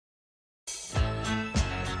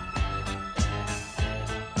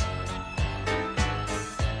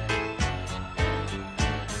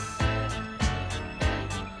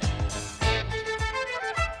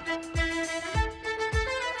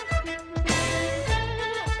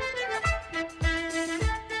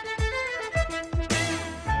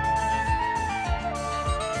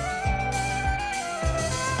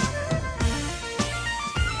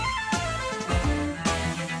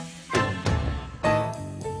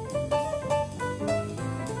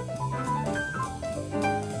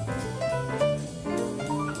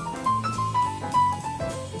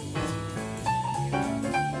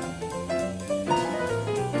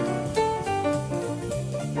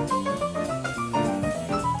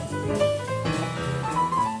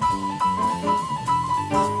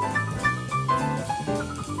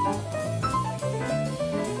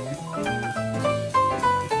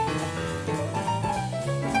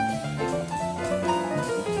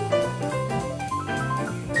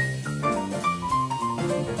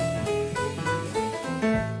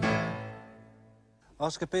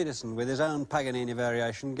Oscar Peterson, with his own Paganini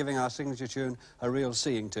variation, giving our signature tune a real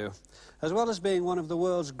seeing to. As well as being one of the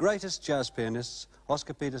world's greatest jazz pianists,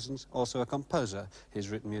 Oscar Peterson's also a composer. He's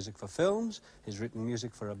written music for films, he's written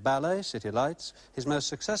music for a ballet, City Lights. His most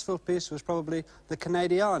successful piece was probably the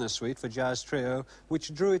Canadiana Suite for Jazz Trio,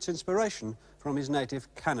 which drew its inspiration from his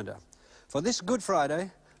native Canada. For this Good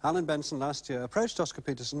Friday, Alan Benson last year approached Oscar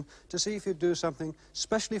Peterson to see if he'd do something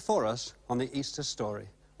specially for us on the Easter Story.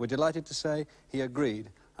 We're delighted to say he agreed,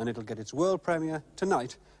 and it'll get its world premiere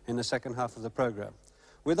tonight in the second half of the programme,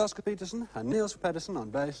 with Oscar Peterson and Niels Pedersen on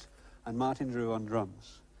bass and Martin Drew on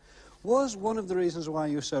drums. Was one of the reasons why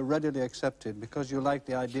you so readily accepted because you liked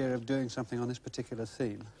the idea of doing something on this particular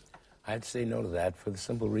theme? I'd say no to that for the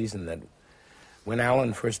simple reason that when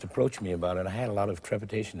Alan first approached me about it, I had a lot of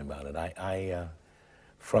trepidation about it. I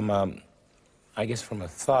guess from a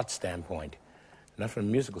thought standpoint, not from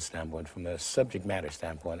a musical standpoint, from a subject matter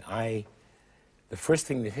standpoint, the first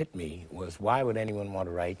thing that hit me was, why would anyone want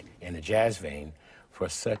to write in a jazz vein for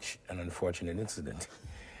such an unfortunate incident?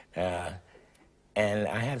 And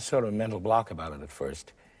I had sort of a mental block about it at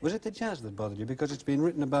first. Was it the jazz that bothered you? Because it's been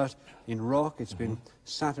written about in rock, it's been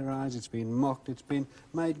satirized, it's been mocked, it's been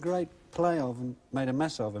made great play of and made a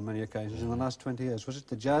mess of on many occasions in the last 20 years. Was it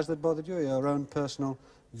the jazz that bothered you, or your own personal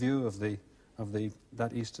view of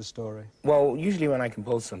that Easter Story? Well, usually when I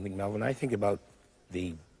compose something, Melvin, I think about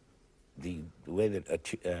the way that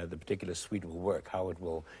the particular suite will work, how it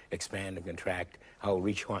will expand and contract, how it will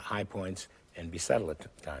reach high points and be subtle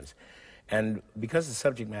at times. And because the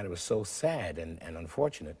subject matter was so sad and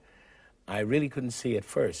unfortunate, I really couldn't see at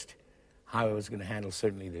first how I was going to handle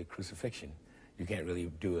certainly the crucifixion. You can't really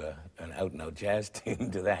do an out-and-out jazz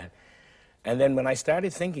tune to that. And then when I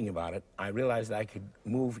started thinking about it, I realized I could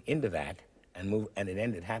move into that and it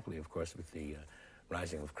ended happily, of course, with the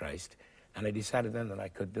rising of Christ. And I decided then that I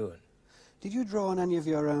could do it. Did you draw on any of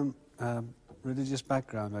your own religious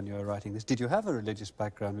background when you were writing this? Did you have a religious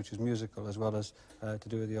background, which was musical as well as to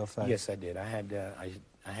do with your faith? Yes, I did. I had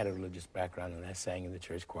a religious background, and I sang in the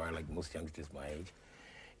church choir like most youngsters my age.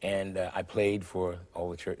 And I played for all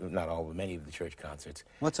the church, not all, but many of the church concerts.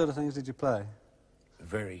 What sort of things did you play?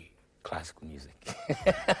 Very classical music.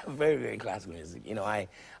 Very, very classical music. You know, I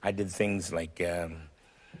did things like...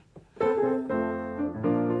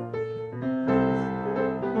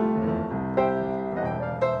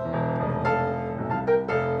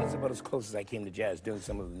 as close as I came to jazz, doing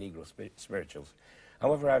some of the Negro spirituals.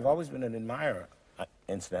 However, I've always been an admirer,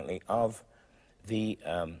 incidentally, of the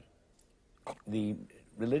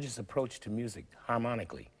religious approach to music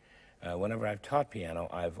harmonically. Whenever I've taught piano,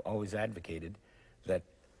 I've always advocated that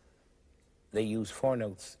they use 4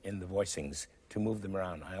 notes in the voicings to move them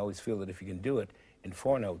around. I always feel that if you can do it in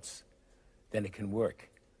 4 notes, then it can work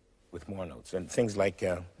with more notes. And things like...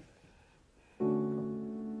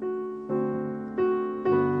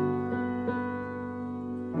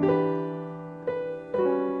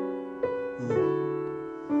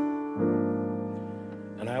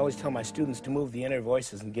 tell my students to move the inner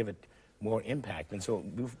voices and give it more impact. And so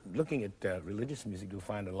looking at religious music, you'll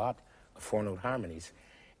find a lot of 4-note harmonies.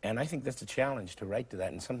 And I think that's a challenge to write to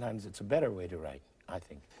that, and sometimes it's a better way to write, I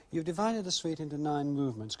think. You've divided the suite into 9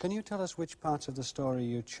 movements. Can you tell us which parts of the story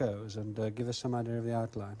you chose and give us some idea of the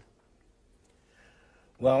outline?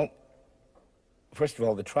 Well, first of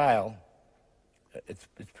all, the trial, it's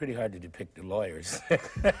pretty hard to depict the lawyers.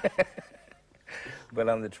 But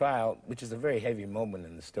on the trial, which is a very heavy moment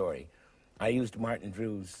in the story, I used Martin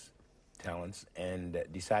Drew's talents and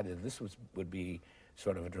decided that this would be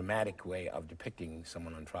sort of a dramatic way of depicting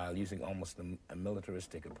someone on trial, using almost a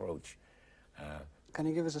militaristic approach. Can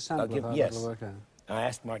you give us a sample of how it'll work out? I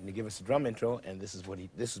asked Martin to give us a drum intro, and this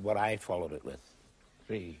is what I followed it with.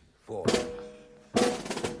 3, 4.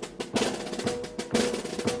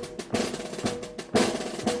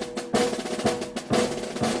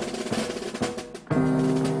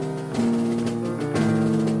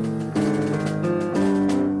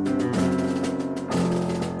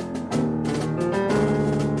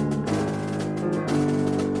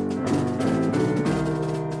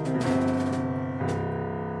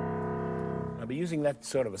 That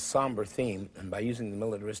sort of a somber theme, and by using the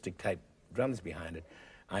militaristic type drums behind it,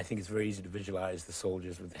 I think it's very easy to visualize the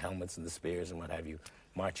soldiers with the helmets and the spears and what have you,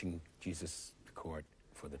 marching Jesus to court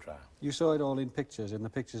for the trial. You saw it all in pictures, in the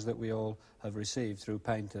pictures that we all have received through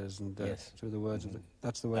painters and yes. through the words of the...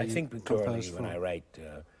 That's the way I think pictorially, when I write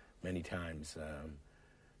many times,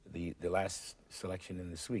 the last selection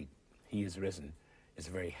in the suite, He Is Risen, is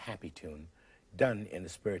a very happy tune, done in a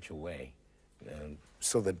spiritual way.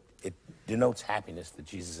 So that it denotes happiness that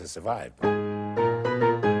Jesus has survived.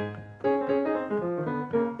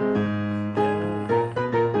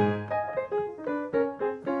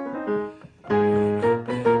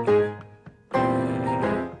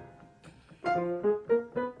 It's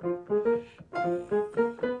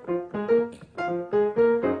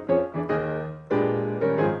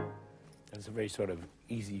a very sort of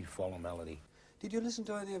easy follow melody. Did you listen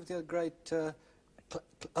to any of the great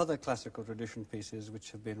other classical tradition pieces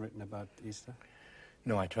which have been written about Easter?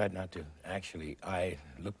 No, I tried not to. Actually, I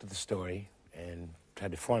looked at the story and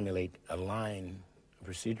tried to formulate a line, a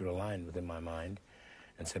procedural line within my mind,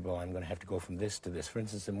 and said, well, I'm going to have to go from this to this. For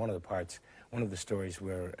instance, in one of the parts, one of the stories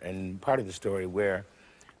where, and part of the story where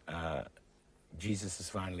Jesus is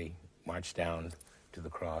finally marched down to the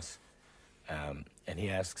cross, and he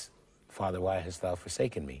asks, Father, why hast thou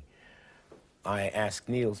forsaken me? I asked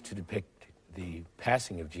Niels to depict the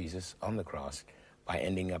passing of Jesus on the cross by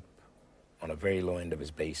ending up on a very low end of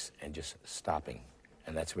his bass and just stopping.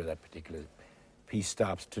 And that's where that particular piece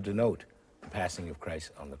stops to denote the passing of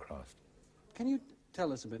Christ on the cross. Can you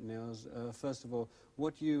tell us a bit, Niels, first of all,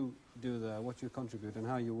 what you do there, what you contribute, and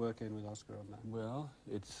how you work in with Oscar on that? Well,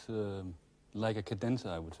 it's like a cadenza,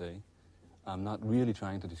 I would say. I'm not really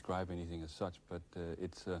trying to describe anything as such, but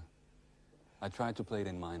I try to play it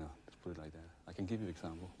in minor, let's put it like that. I can give you an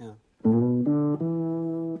example. Yeah.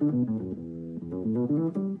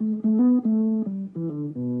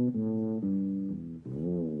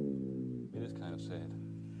 It is kind of sad.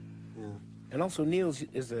 Yeah. And also, Niels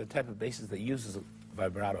is the type of bassist that uses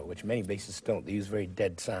vibrato, which many bassists don't. They use very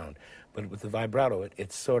dead sound. But with the vibrato,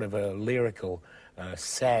 it's sort of a lyrical,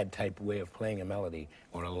 sad type way of playing a melody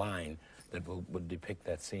or a line that would depict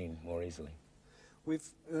that scene more easily. We've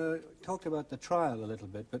talked about the trial a little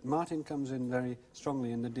bit, but Martin comes in very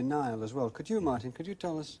strongly in the denial as well. Could you, Martin, could you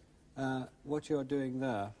tell us what you're doing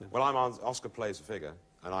there? Well, Oscar plays a figure,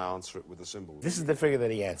 and I answer it with the symbol. This is the figure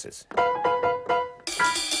that he answers.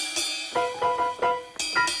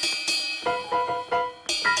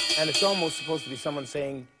 And it's almost supposed to be someone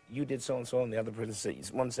saying, you did so-and-so, and the other person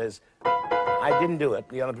says, one says, I didn't do it.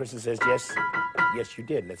 The other person says, yes, yes, you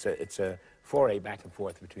did. And it's a foray back and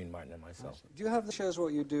forth between Martin and myself. Do you have the shows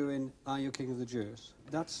what you do in Are You King of the Jews?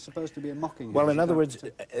 That's supposed to be a mocking. Well, in other words,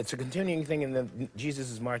 it's a continuing thing in the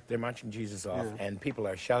Jesus is they're marching Jesus off, Yeah. and people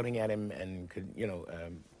are shouting at him and,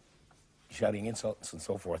 shouting insults and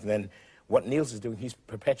so forth. And then what Niels is doing, he's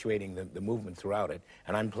perpetuating the movement throughout it,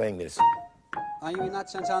 and I'm playing this. Are you in that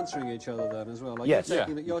sense answering each other then as well? Like Yes. You're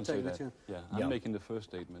taking, you you're can say taking the that. tune. Yeah, I'm making the first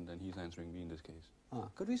statement, and he's answering me in this case. Ah,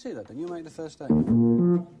 could we see that then? You make the first statement.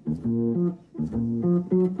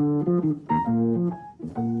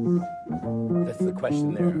 That's the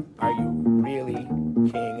question there. Are you really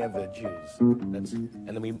king of the Jews?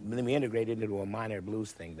 And then we integrate it into a minor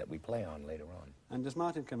blues thing that we play on later on. And does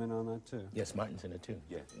Martin come in on that too? Yes, Martin's in it too.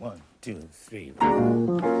 Yeah. 1, 2, 3.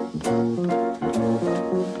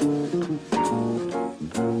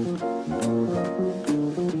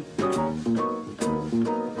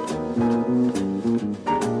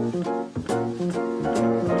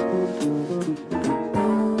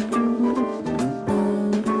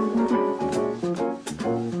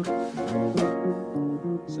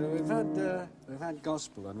 So we've had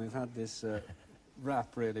gospel and we've had this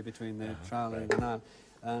rap really between the trial and the denial,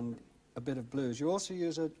 and a bit of blues. You also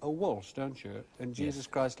use a waltz, don't you? And Jesus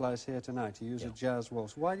Christ Lies Here Tonight. You use a jazz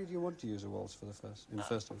waltz. Why did you want to use a waltz for the first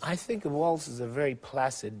instance? I think a waltz is a very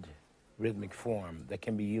placid rhythmic form that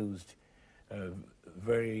can be used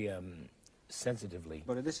very sensitively.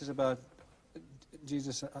 But this is about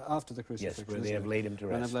Jesus after the crucifixion. Yes, where they have laid him to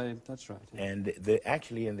And rest. have laid, that's right. Yeah. And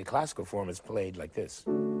actually in the classical form it's played like this.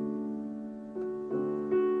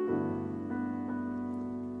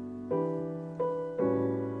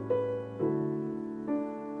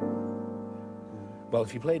 Well,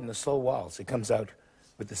 if you play it in a slow waltz, it comes out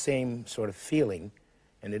with the same sort of feeling,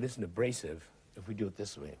 and it isn't abrasive if we do it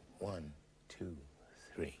this way. 1, 2,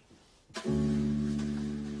 3.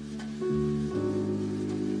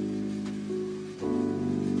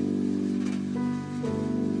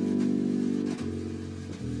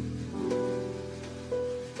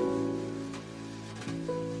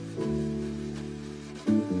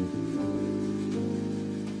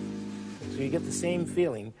 So you get the same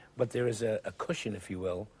feeling, but there is a cushion, if you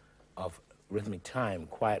will, of rhythmic time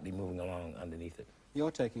quietly moving along underneath it.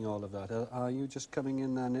 You're taking all of that. Are you just coming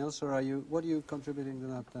in there, Nils, or what are you contributing to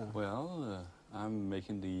that there? Well, I'm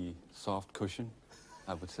making the soft cushion,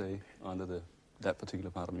 I would say, under that particular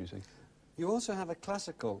part of music. You also have a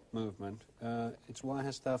classical movement. It's Why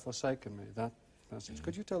Hast Thou Forsaken Me, that passage.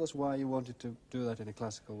 Could you tell us why you wanted to do that in a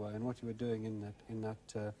classical way and what you were doing in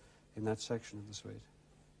that section of the suite?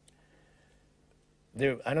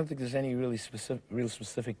 I don't think there's any real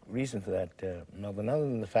specific reason for that, Melvin, other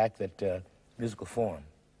than the fact that musical form.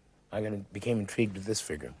 I became intrigued with this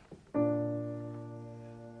figure.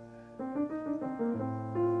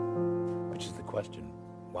 question,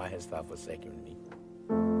 why hast thou forsaken me?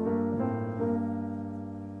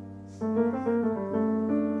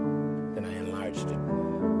 Then I enlarged it.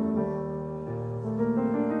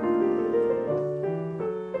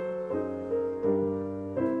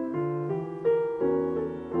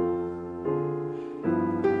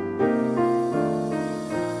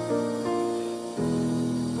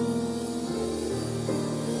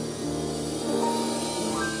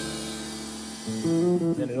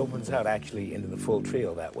 Then it opens out actually into the full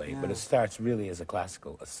trio that way, but it starts really as a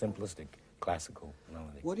classical, a simplistic classical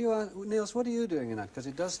melody. What do you, Niels, what are you doing in that? Because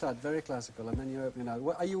it does start very classical and then you open it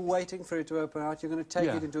out. Are you waiting for it to open out? You're going to take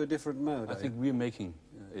it into a different mode, I think we're making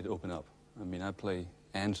it open up. I mean, I play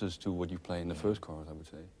answers to what you play in the first chorus, I would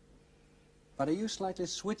say. But are you slightly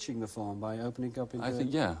switching the form by opening up into...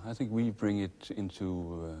 I think we bring it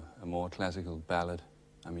into a more classical ballad,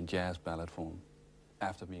 I mean jazz ballad form,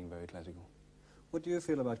 after being very classical. What do you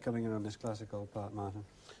feel about coming in on this classical part, Martin?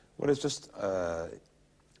 Well, it's just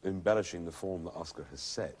embellishing the form that Oscar has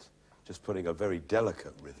set, just putting a very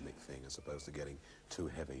delicate rhythmic thing as opposed to getting too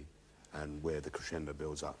heavy, and where the crescendo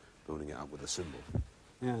builds up, building it up with a cymbal.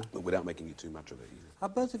 Yeah. But without making it too much of it either.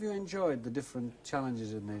 Have both of you enjoyed the different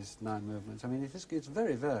challenges in these 9 movements? I mean, it's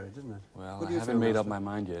very varied, isn't it? Well, I haven't made up my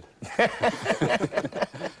mind yet.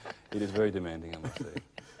 It is very demanding, I must say.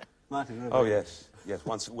 Martin, oh, yes. Yes,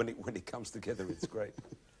 when it comes together, it's great.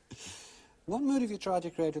 What mood have you tried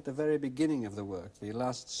to create at the very beginning of the work, the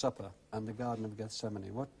Last Supper and the Garden of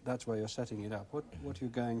Gethsemane? That's where you're setting it up. What are you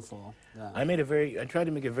going for there? I tried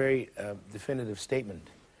to make a very definitive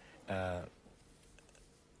statement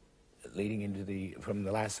leading into from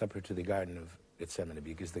the Last Supper to the Garden of Gethsemane,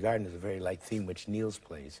 because the garden is a very light theme which Niels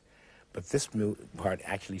plays, but this part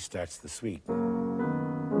actually starts the suite.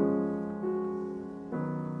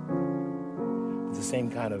 It's the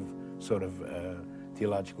same kind of sort of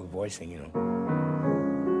theological voicing, you know.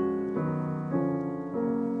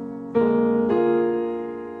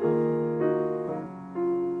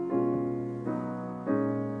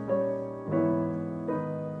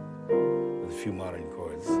 With a few modern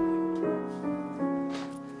chords.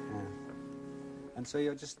 And so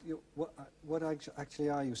what actually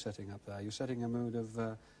are you setting up there? You're setting a mood of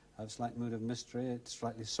a slight mood of mystery. It's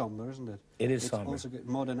slightly somber, isn't it? It is somber. It's also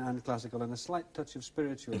modern and classical, and a slight touch of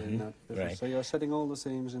spiritual in that. Right. So you're setting all the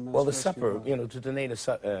themes in those. Well, the supper, you know, to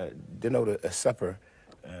denote a supper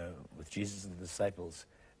with Jesus and the disciples,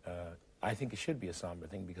 I think it should be a somber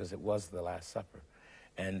thing because it was the Last Supper.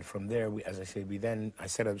 And from there, as I say, I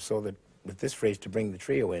set up so that with this phrase to bring the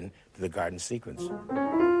trio in to the garden sequence.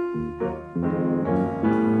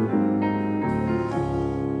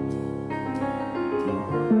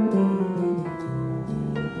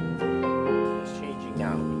 It's changing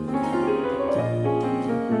now.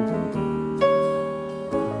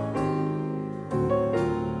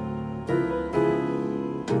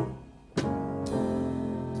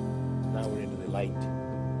 Now we're into the light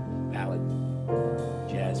ballad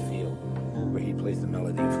jazz feel where he plays the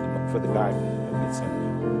melody for the Garden of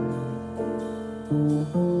Gethsemane.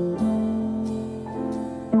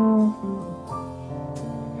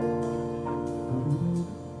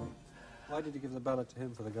 Why did you give the ballad to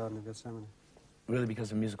him for the Garden of Gethsemane? Really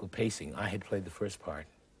because of musical pacing. I had played the first part,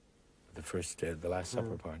 the Last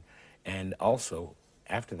Supper part, and also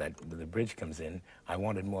after that, when the bridge comes in, I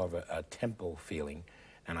wanted more of a tempo feeling,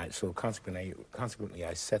 and so consequently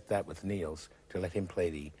I set that with Niels to let him play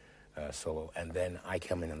the solo, and then I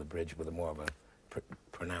come in on the bridge with a more of a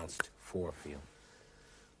pronounced 4 feel.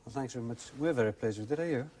 Well, thanks very much. We're very pleased with it, are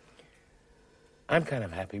you? I'm kind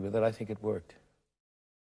of happy with it. I think it worked.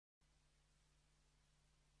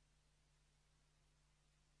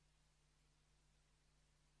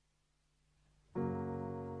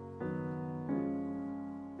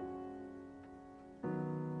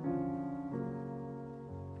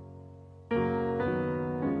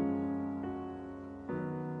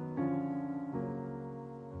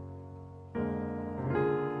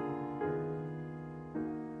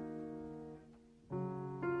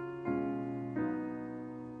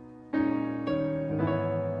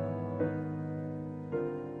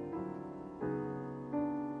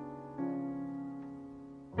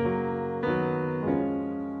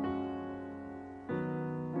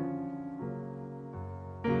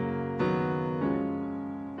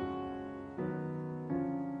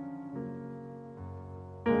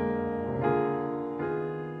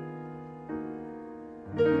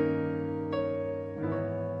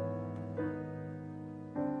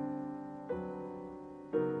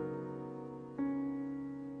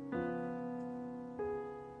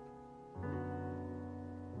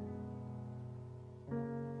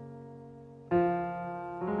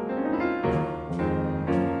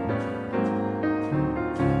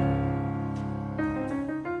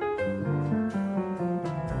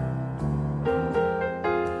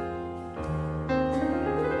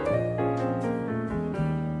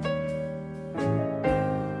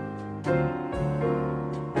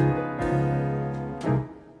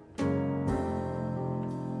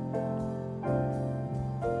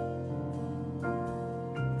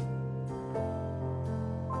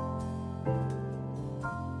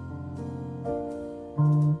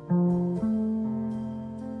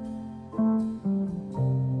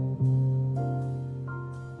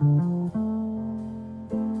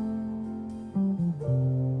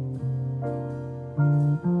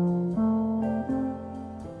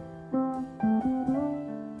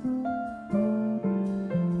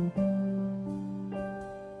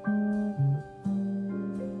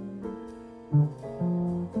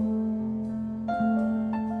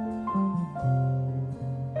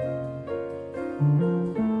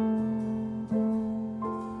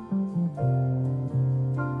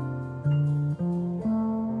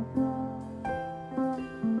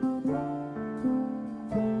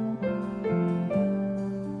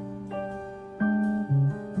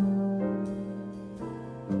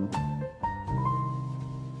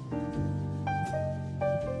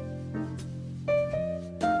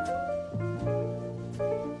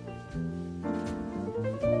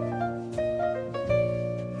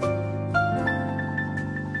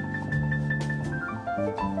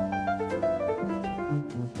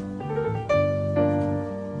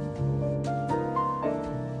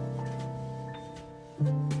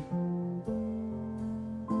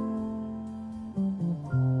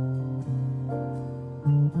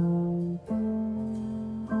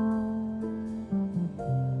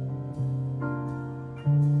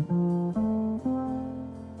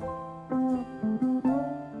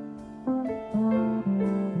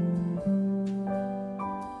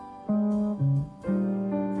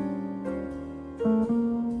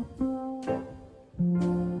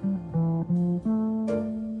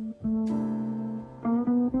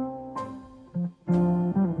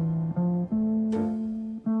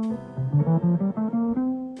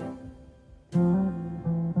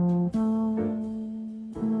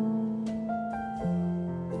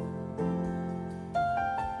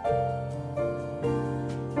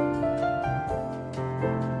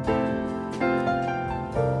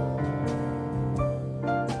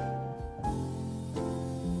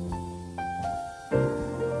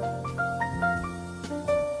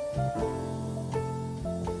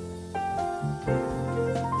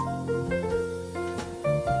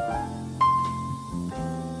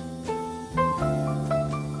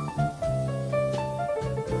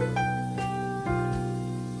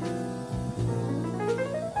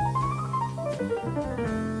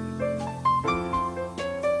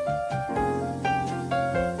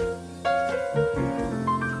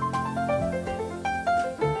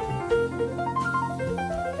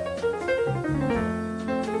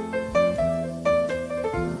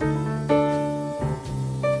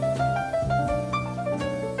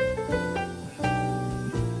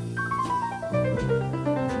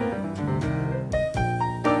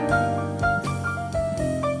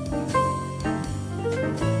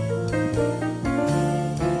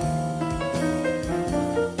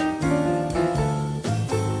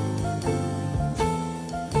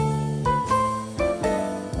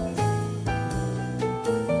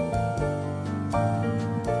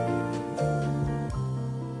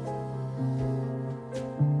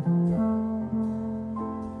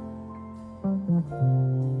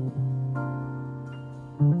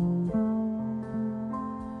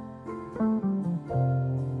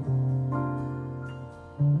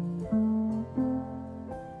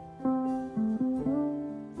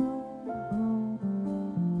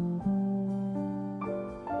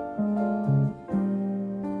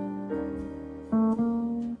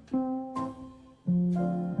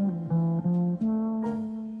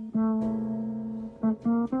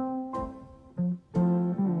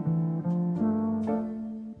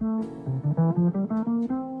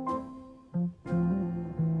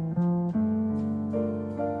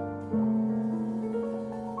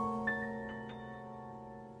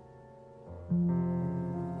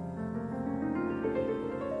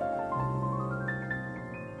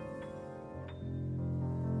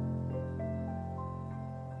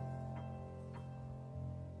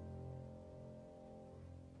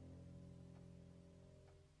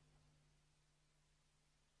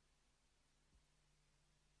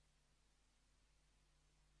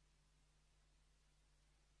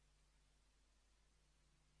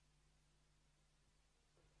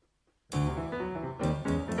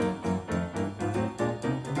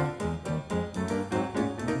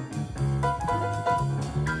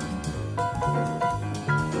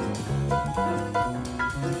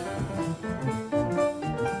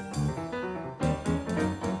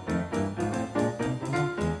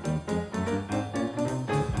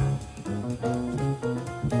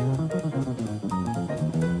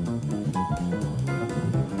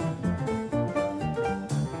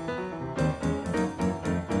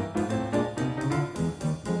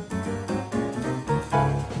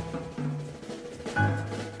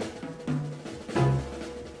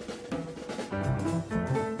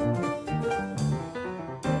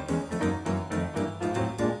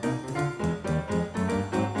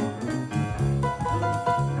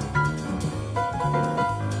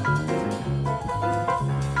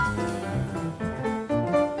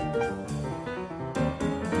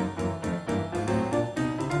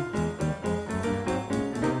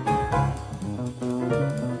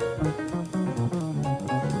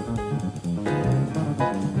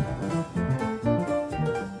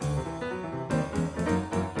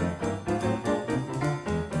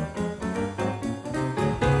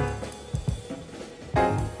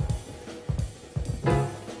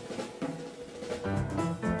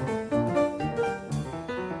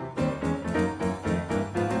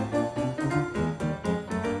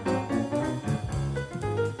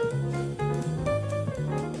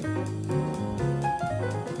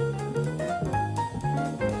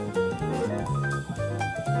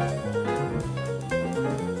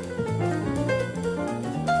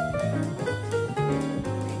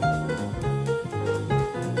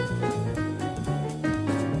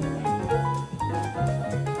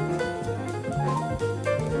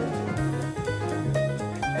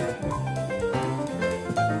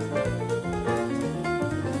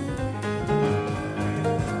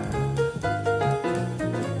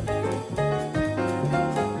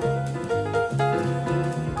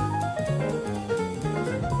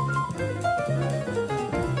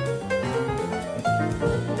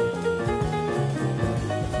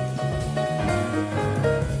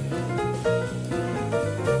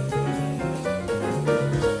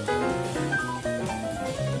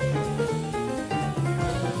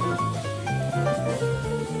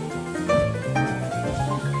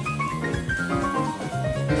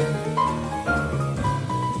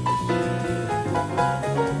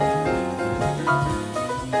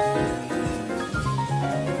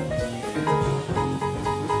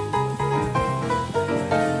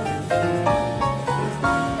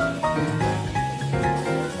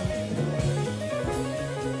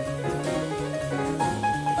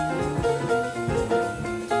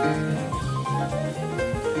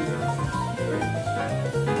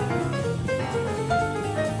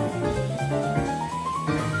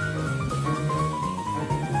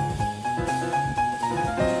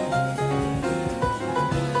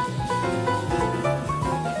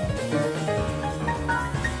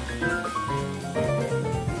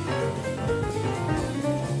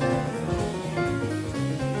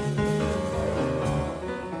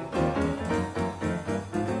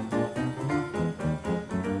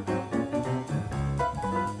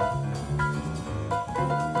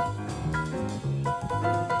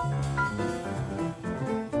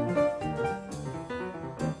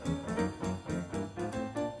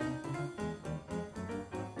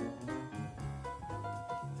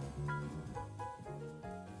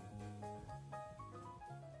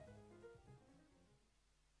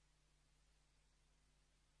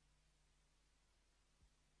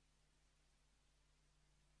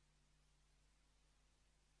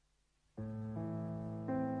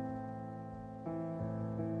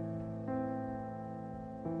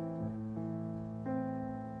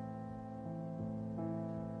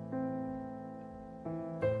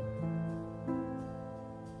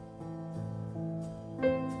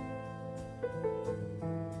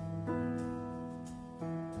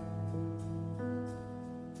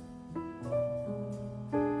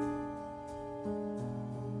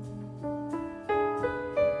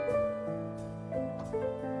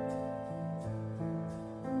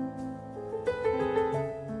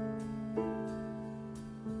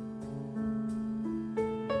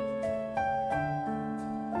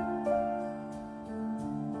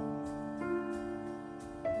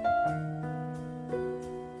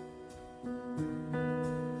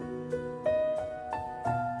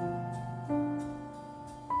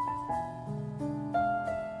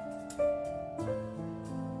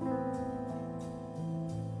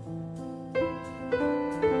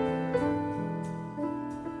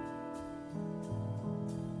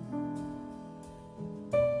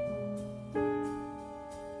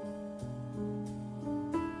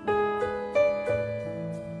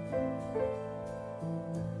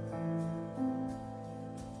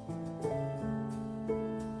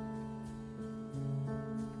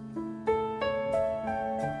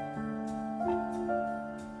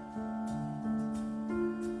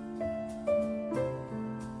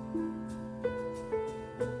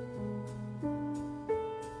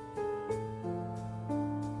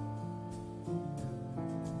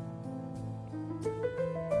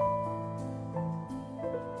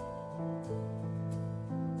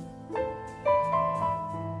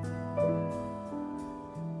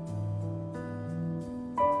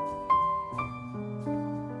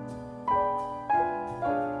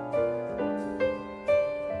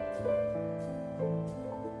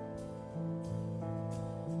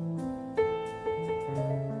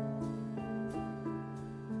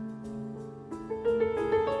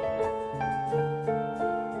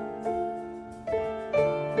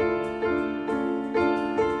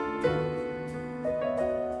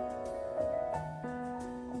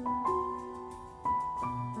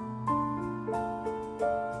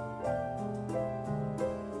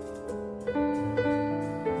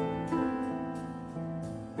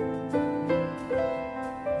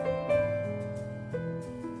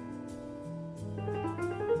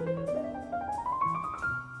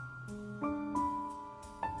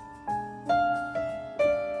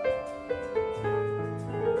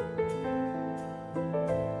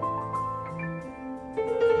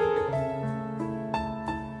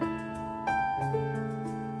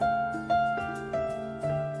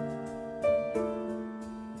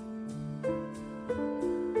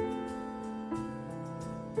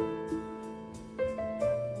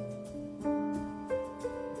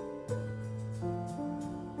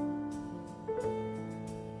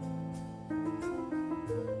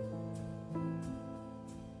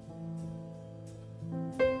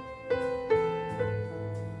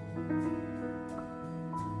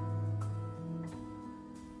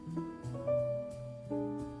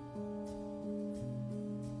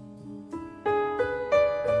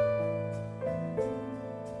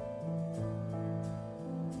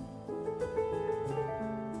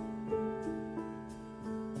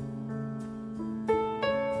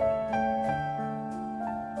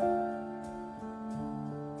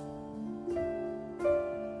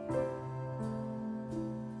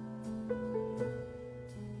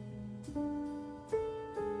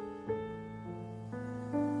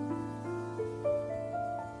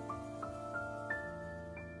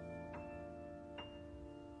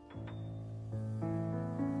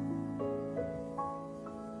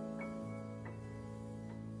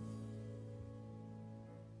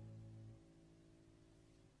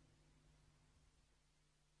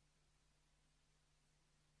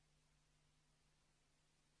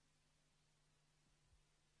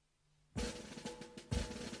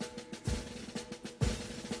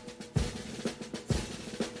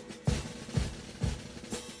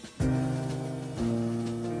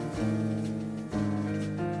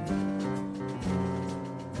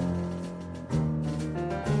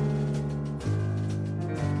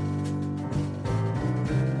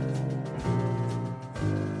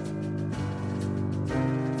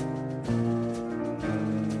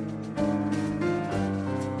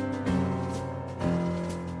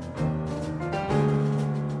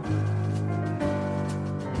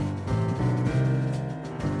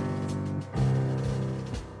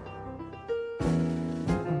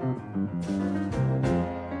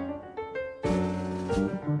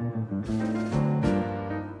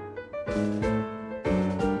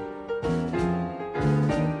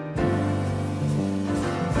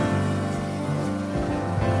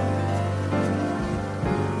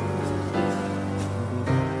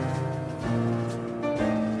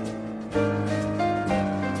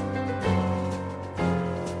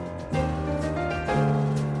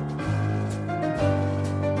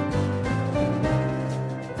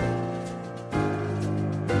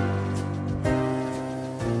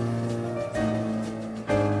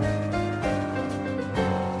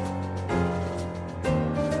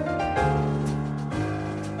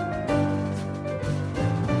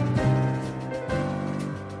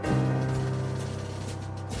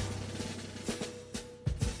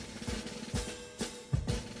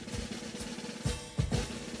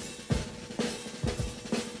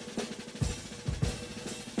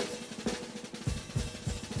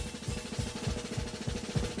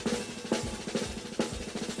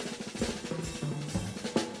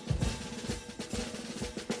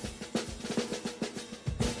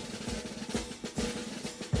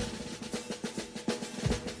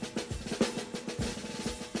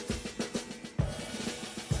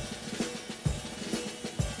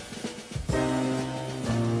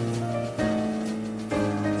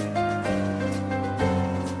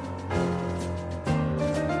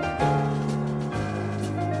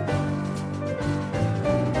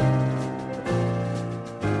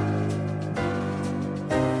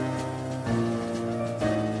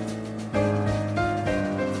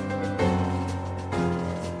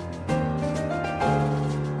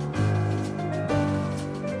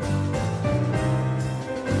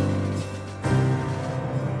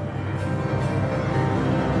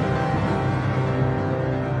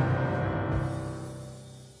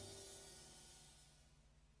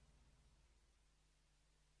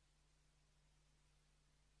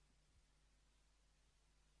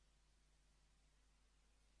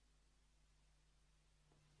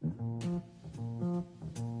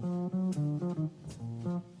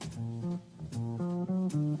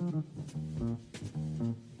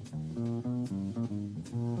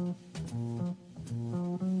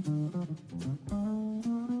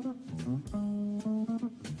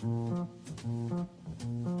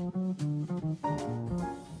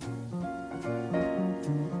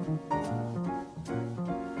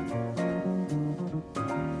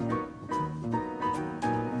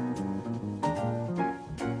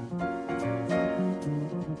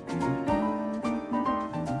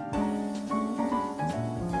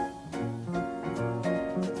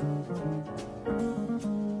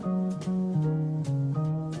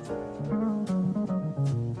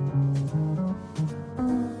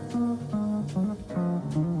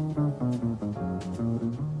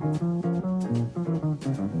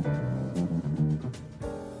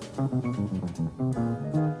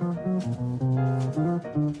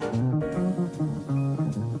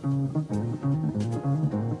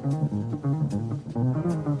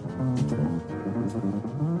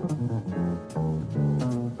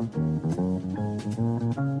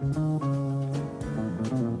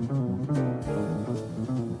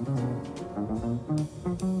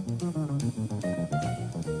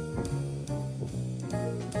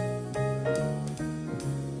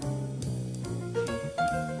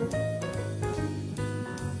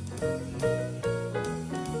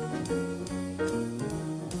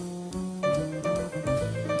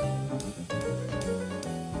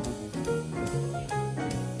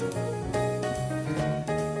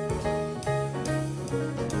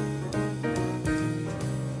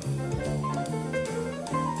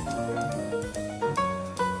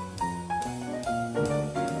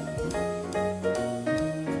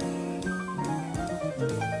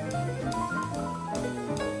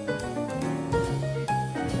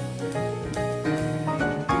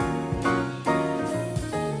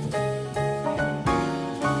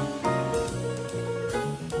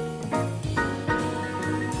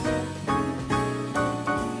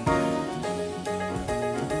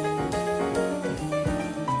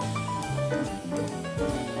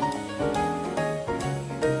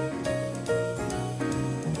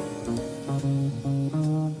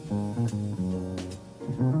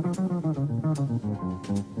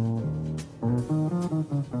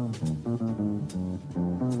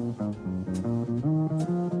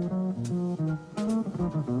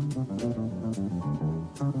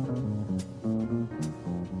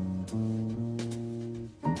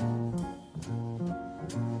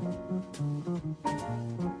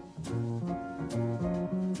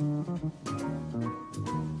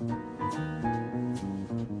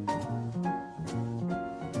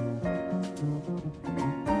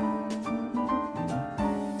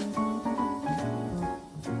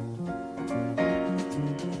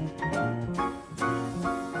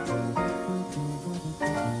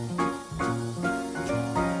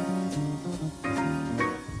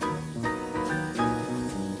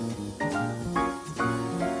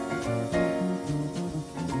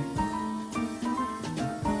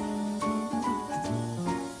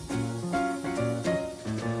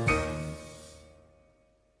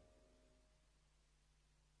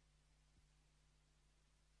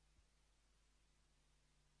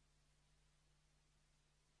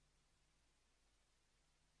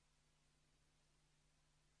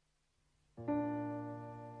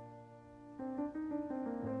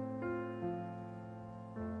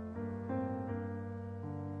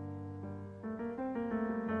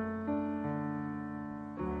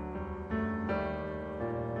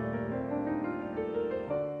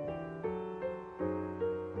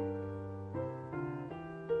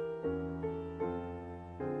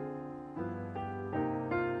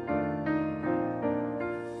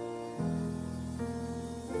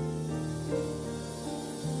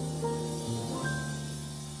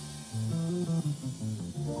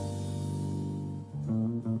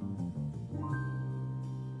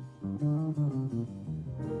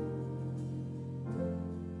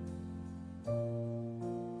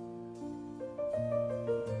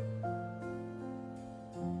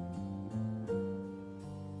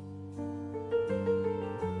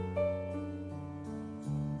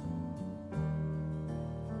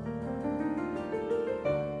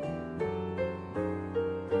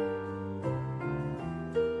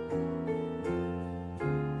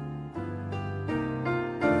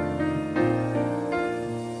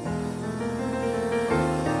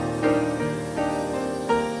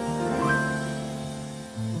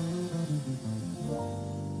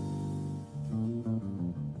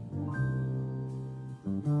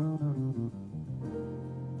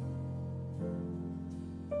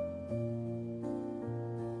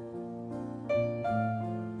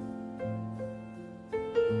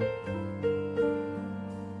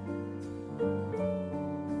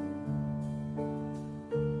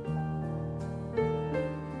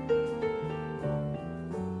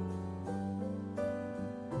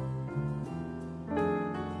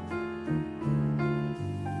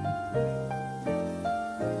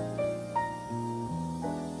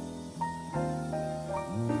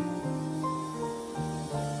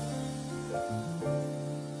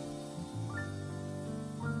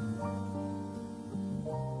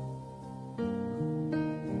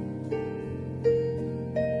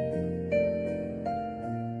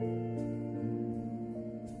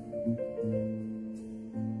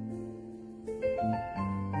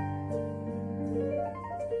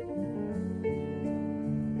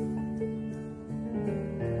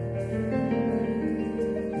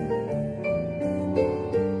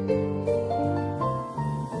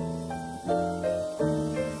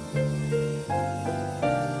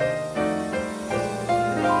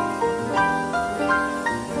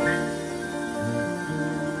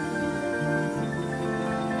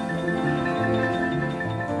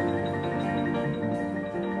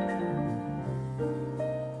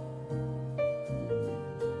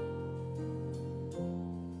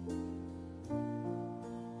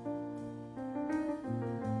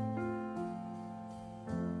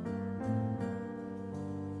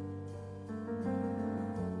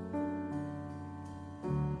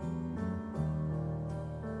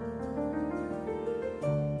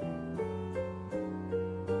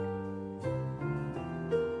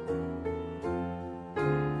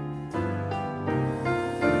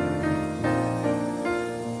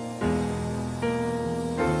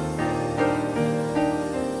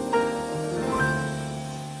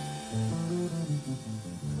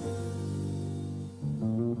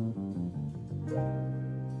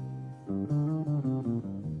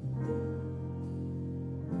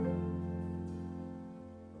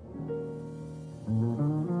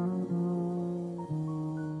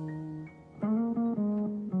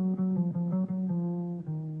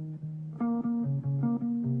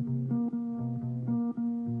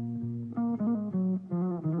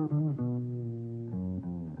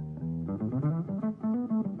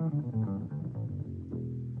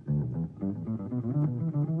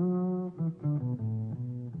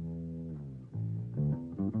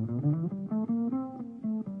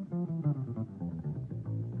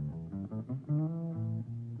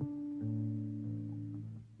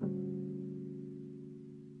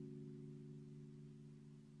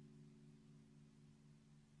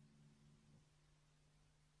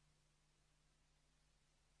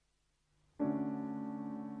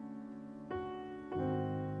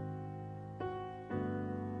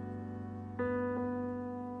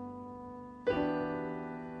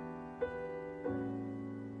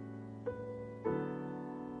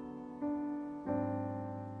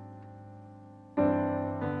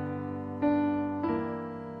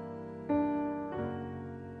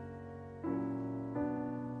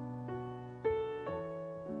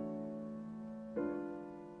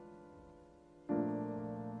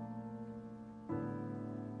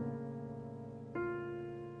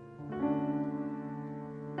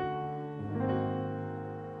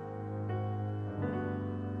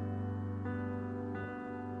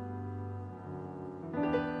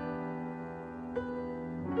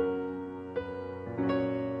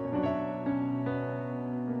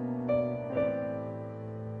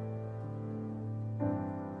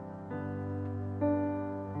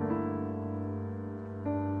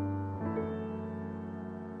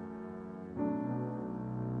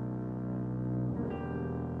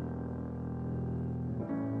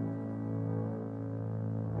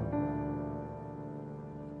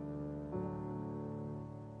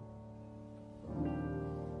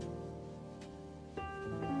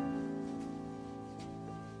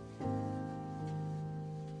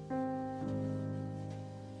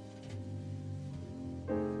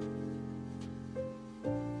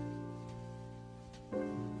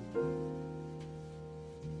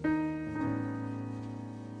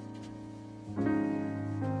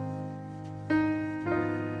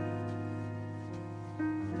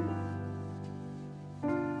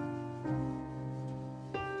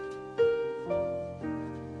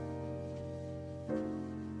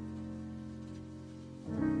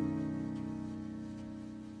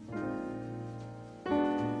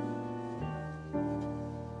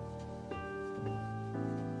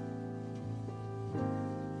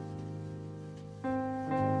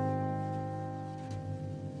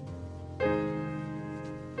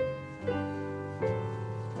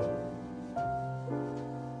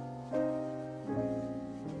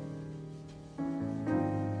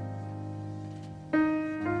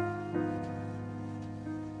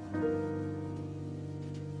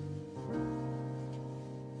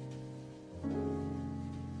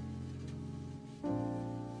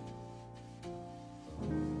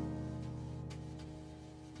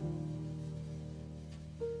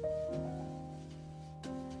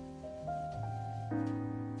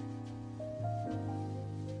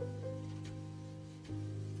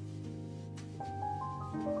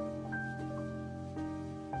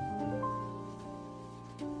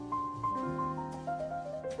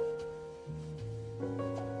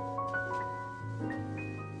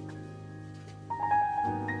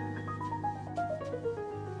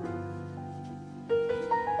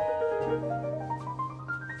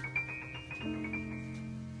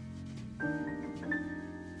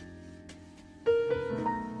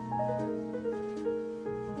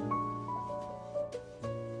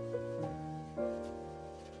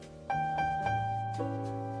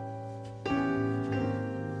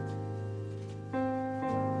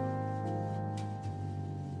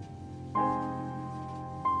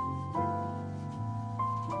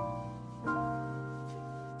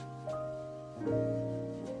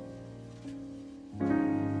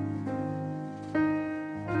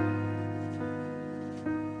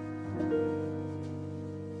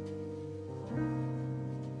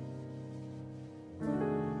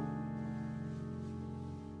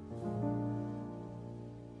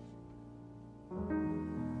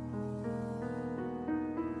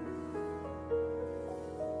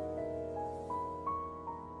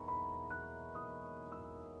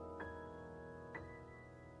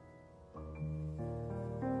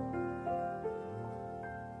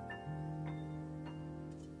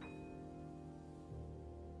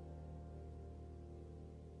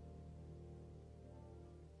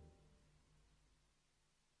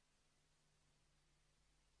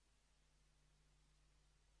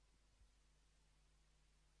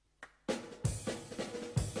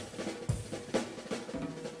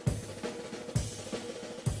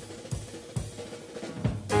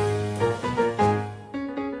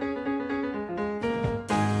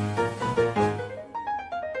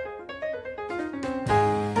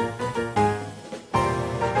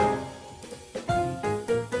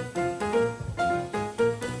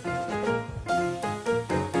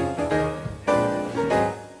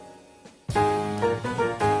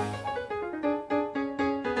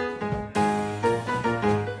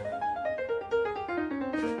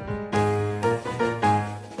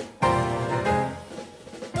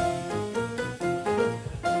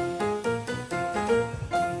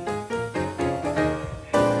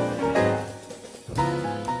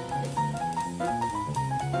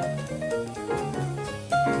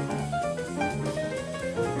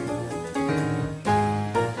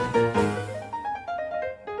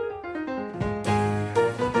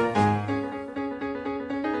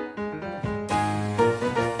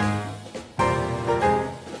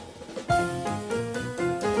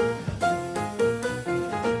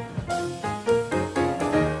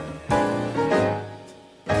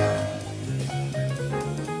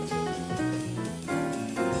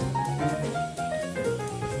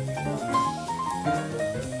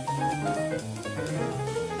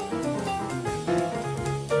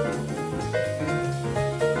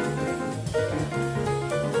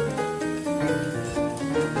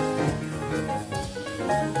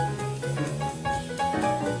 Thank you.